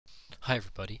Hi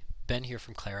everybody, Ben here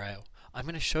from Clair.io. I'm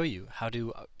going to show you how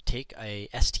to take a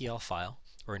STL file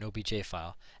or an OBJ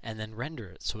file and then render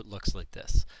it so it looks like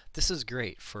this. This is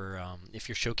great for if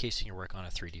you're showcasing your work on a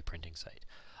 3D printing site.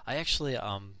 I actually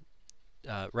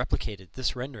replicated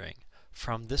this rendering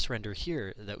from this render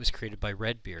here that was created by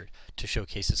Redbeard to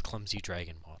showcase his clumsy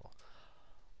dragon model.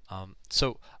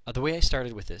 The way I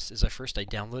started with this is I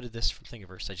downloaded this from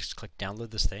Thingiverse. I just clicked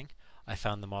download this thing. I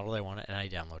found the model I wanted and I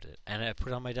downloaded it and I put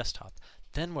it on my desktop.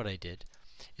 Then what I did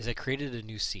is I created a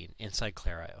new scene inside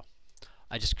Clair.io.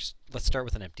 Let's start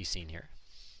with an empty scene here.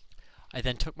 I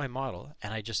then took my model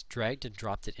and I just dragged and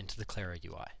dropped it into the Clair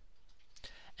UI.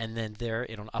 And then there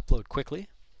it'll upload quickly.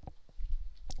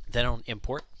 Then it'll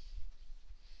import.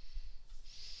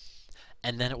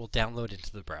 And then it will download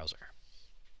into the browser.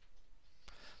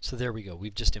 So there we go.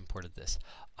 We've just imported this.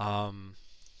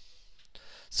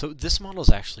 So this model is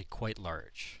actually quite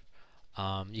large.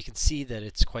 You can see that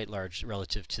it's quite large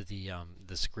relative to the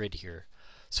this grid here.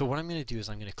 So what I'm going to do is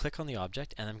I'm going to click on the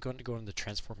object and I'm going to go into the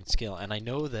transform and scale. And I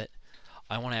know that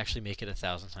I want to actually make it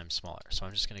 1,000 times smaller. So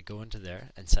I'm just going to go into there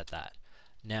and set that.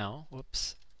 Now,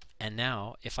 whoops. And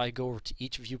now if I go over to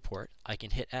each viewport, I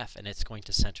can hit F and it's going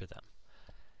to center them.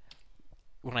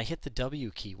 When I hit the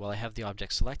W key while I have the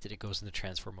object selected, it goes into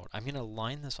transform mode. I'm going to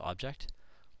align this object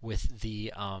with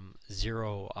the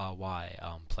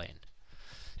 0y plane.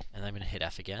 And I'm going to hit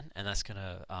F again, and that's going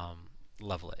to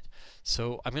level it.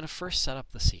 So I'm going to first set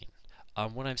up the scene.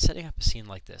 When I'm setting up a scene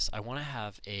like this, I want to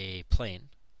have a plane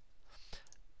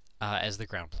as the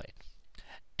ground plane.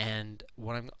 And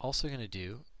what I'm also going to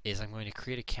do is I'm going to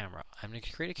create a camera. I'm going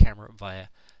to create a camera via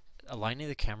aligning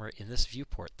the camera in this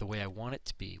viewport the way I want it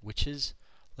to be, which is,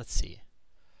 let's see,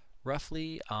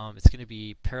 roughly it's going to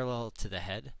be parallel to the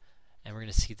head, and we're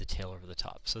going to see the tail over the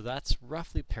top. So that's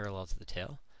roughly parallel to the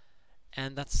tail,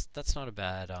 and that's not a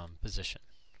bad position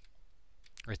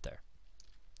right there.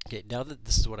 Okay, now that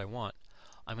this is what I want,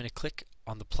 I'm going to click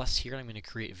on the plus here and I'm going to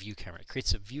create a view camera. It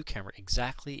creates a view camera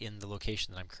exactly in the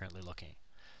location that I'm currently looking.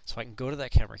 So I can go to that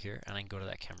camera here and I can go to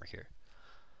that camera here.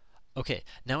 Okay,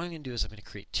 now what I'm going to do is I'm going to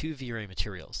create two V-Ray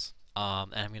materials.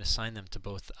 And I'm going to assign them to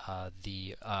both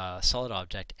the solid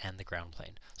object and the ground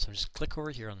plane. So I'm just click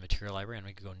over here on the material library and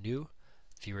I'm going to go new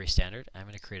V-Ray standard. I'm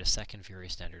going to create a second V-Ray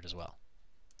standard as well.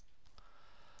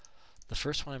 The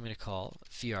first one I'm going to call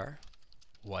VR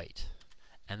white,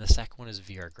 and the second one is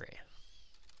VR gray.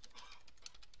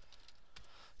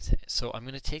 So I'm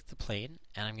going to take the plane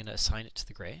and I'm going to assign it to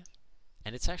the gray,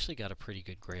 and it's actually got a pretty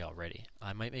good gray already.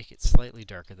 I might make it slightly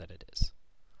darker than it is.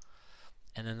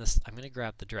 And then I'm going to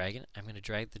grab the dragon. I'm going to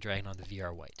drag the dragon on the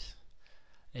VR white.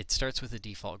 It starts with a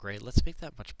default gray. Let's make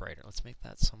that much brighter. Let's make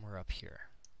that somewhere up here.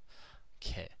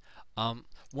 Okay.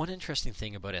 One interesting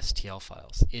thing about STL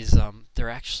files is they're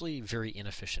actually very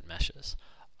inefficient meshes.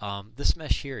 This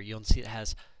mesh here, you'll see it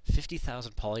has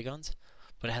 50,000 polygons,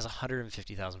 but it has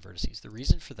 150,000 vertices. The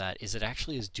reason for that is it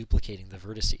actually is duplicating the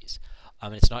vertices,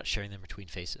 and it's not sharing them between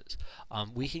faces.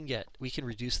 We can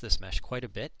reduce this mesh quite a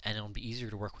bit, and it'll be easier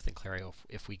to work with in Clair.io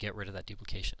if we get rid of that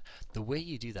duplication. The way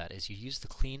you do that is you use the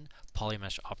clean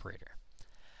polymesh operator,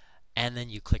 and then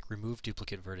you click remove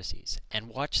duplicate vertices, and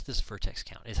watch this vertex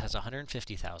count. It has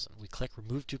 150,000. We click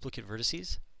remove duplicate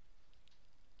vertices,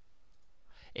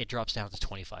 it drops down to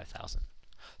 25,000.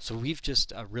 So we've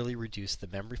just really reduced the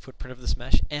memory footprint of this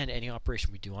mesh, and any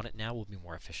operation we do on it now will be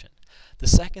more efficient. The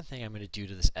second thing I'm going to do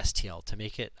to this STL to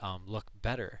make it look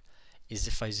better is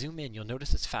if I zoom in, you'll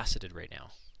notice it's faceted right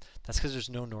now. That's because there's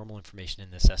no normal information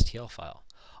in this STL file.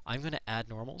 I'm going to add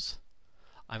normals.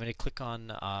 I'm going to click on,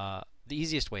 the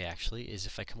easiest way actually is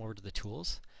if I come over to the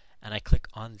tools and I click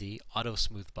on the auto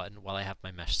smooth button while I have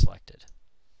my mesh selected.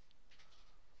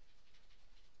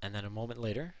 And then a moment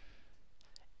later,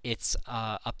 it's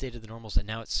updated the normals and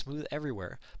now it's smooth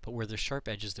everywhere, but where there's sharp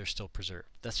edges they're still preserved.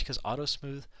 That's because auto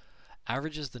smooth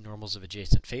averages the normals of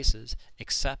adjacent faces,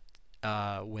 except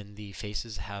when the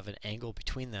faces have an angle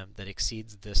between them that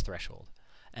exceeds this threshold.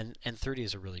 And 30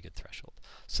 is a really good threshold.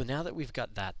 So now that we've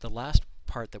got that, the last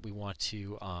part that we want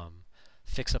to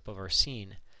fix up of our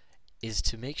scene is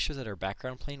to make sure that our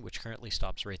background plane, which currently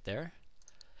stops right there,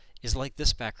 is like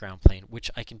this background plane,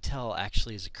 which I can tell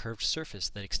actually is a curved surface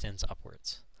that extends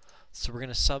upwards. So we're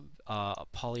going to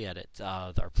poly edit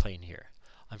our plane here.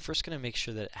 I'm first going to make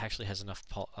sure that it actually has enough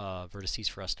vertices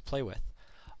for us to play with.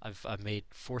 I've made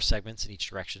 4 segments in each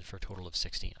direction for a total of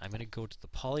 16. I'm going to go to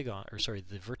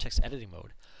the vertex editing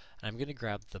mode, and I'm going to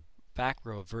grab the back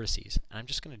row of vertices, and I'm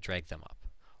just going to drag them up,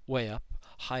 way up,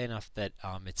 high enough that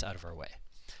it's out of our way.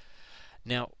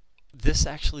 Now, this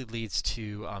actually leads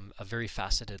to a very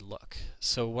faceted look.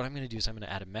 So what I'm going to do is I'm going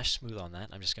to add a mesh smooth on that.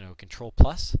 I'm just going to go Control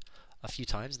plus, a few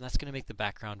times, and that's going to make the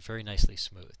background very nicely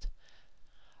smoothed.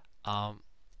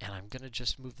 And I'm going to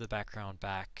just move the background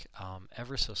back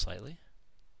ever so slightly.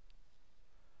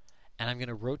 And I'm going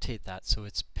to rotate that so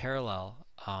it's parallel,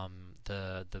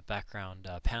 the background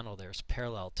panel there is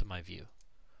parallel to my view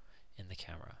in the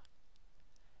camera.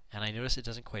 And I notice it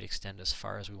doesn't quite extend as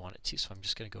far as we want it to, so I'm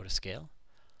just going to go to scale.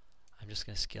 I'm just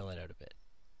going to scale it out a bit.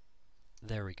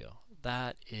 There we go.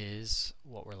 That is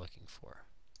what we're looking for.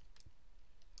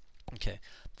 Okay,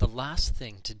 the last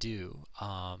thing to do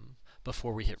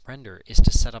before we hit render is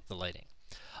to set up the lighting.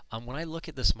 When I look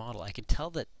at this model, I can tell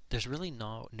that there's really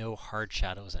no hard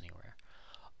shadows anywhere.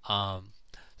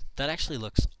 That actually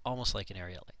looks almost like an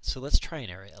area light. So let's try an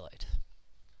area light.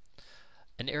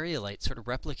 An area light sort of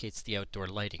replicates the outdoor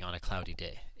lighting on a cloudy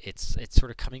day. It's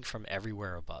sort of coming from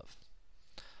everywhere above.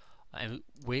 And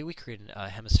the way we create a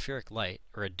hemispheric light,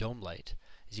 or a dome light,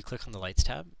 is you click on the Lights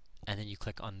tab, and then you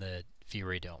click on the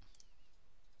V-Ray dome.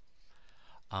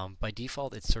 By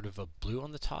default, it's sort of a blue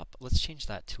on the top. Let's change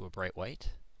that to a bright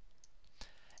white.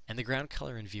 And the ground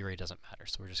color in V-Ray doesn't matter,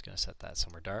 so we're just going to set that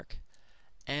somewhere dark.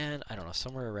 And, I don't know,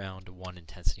 somewhere around 1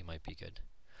 intensity might be good.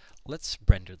 Let's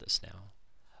render this now.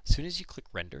 As soon as you click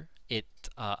render,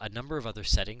 a number of other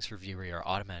settings for V-Ray are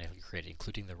automatically created,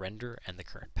 including the render and the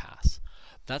current path.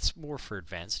 That's more for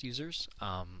advanced users,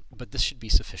 but this should be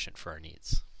sufficient for our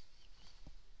needs.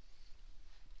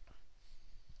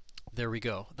 There we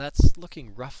go. That's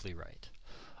looking roughly right.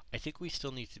 I think we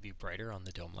still need to be brighter on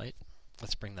the dome light.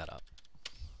 Let's bring that up.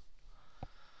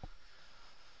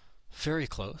 Very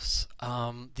close.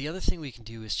 The other thing we can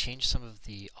do is change some of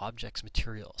the object's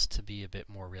materials to be a bit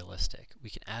more realistic. We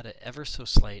can add an ever so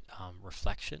slight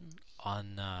reflection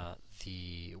on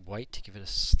the white to give it a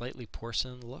slightly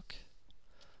porcelain look.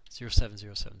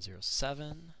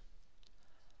 070707.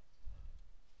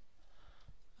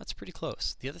 That's pretty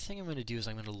close. The other thing I'm going to do is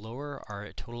I'm going to lower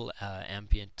our total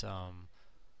ambient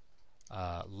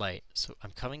light. So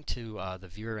I'm coming to the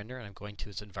viewer render and I'm going to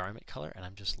its environment color and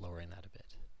I'm just lowering that a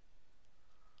bit.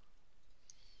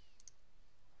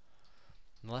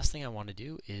 And the last thing I want to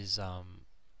do is,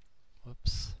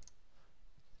 whoops,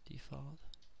 default,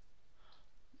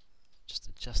 just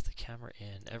adjust the camera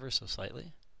in ever so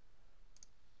slightly.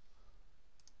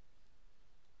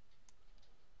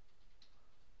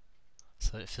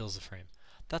 So that it fills the frame.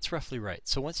 That's roughly right.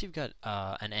 So once you've got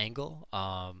an angle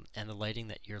and the lighting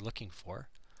that you're looking for,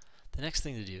 the next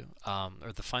thing to do,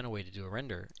 or the final way to do a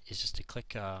render, is just to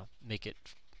click make it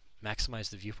maximize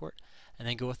the viewport, and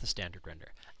then go with the standard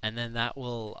render. And then that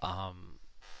will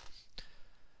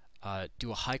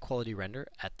do a high quality render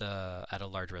at a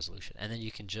large resolution. And then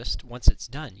you can just, once it's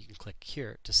done, you can click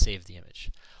here to save the image.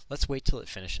 Let's wait till it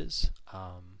finishes.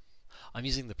 I'm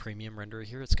using the premium renderer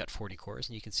here. It's got 40 cores,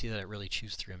 and you can see that it really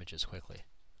chews through images quickly.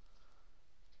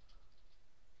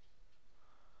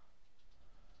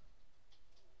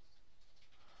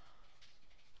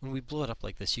 When we blow it up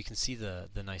like this, you can see the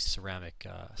nice ceramic,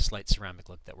 slight ceramic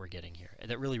look that we're getting here. And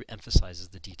that really emphasizes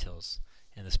the details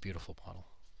in this beautiful model.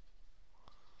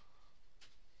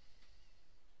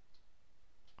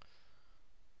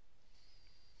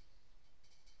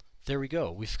 There we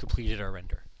go. We've completed our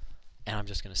render. And I'm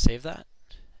just going to save that,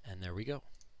 and there we go.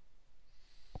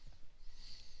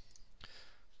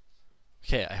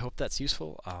 Okay, I hope that's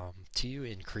useful to you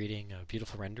in creating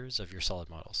beautiful renders of your solid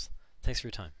models. Thanks for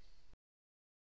your time.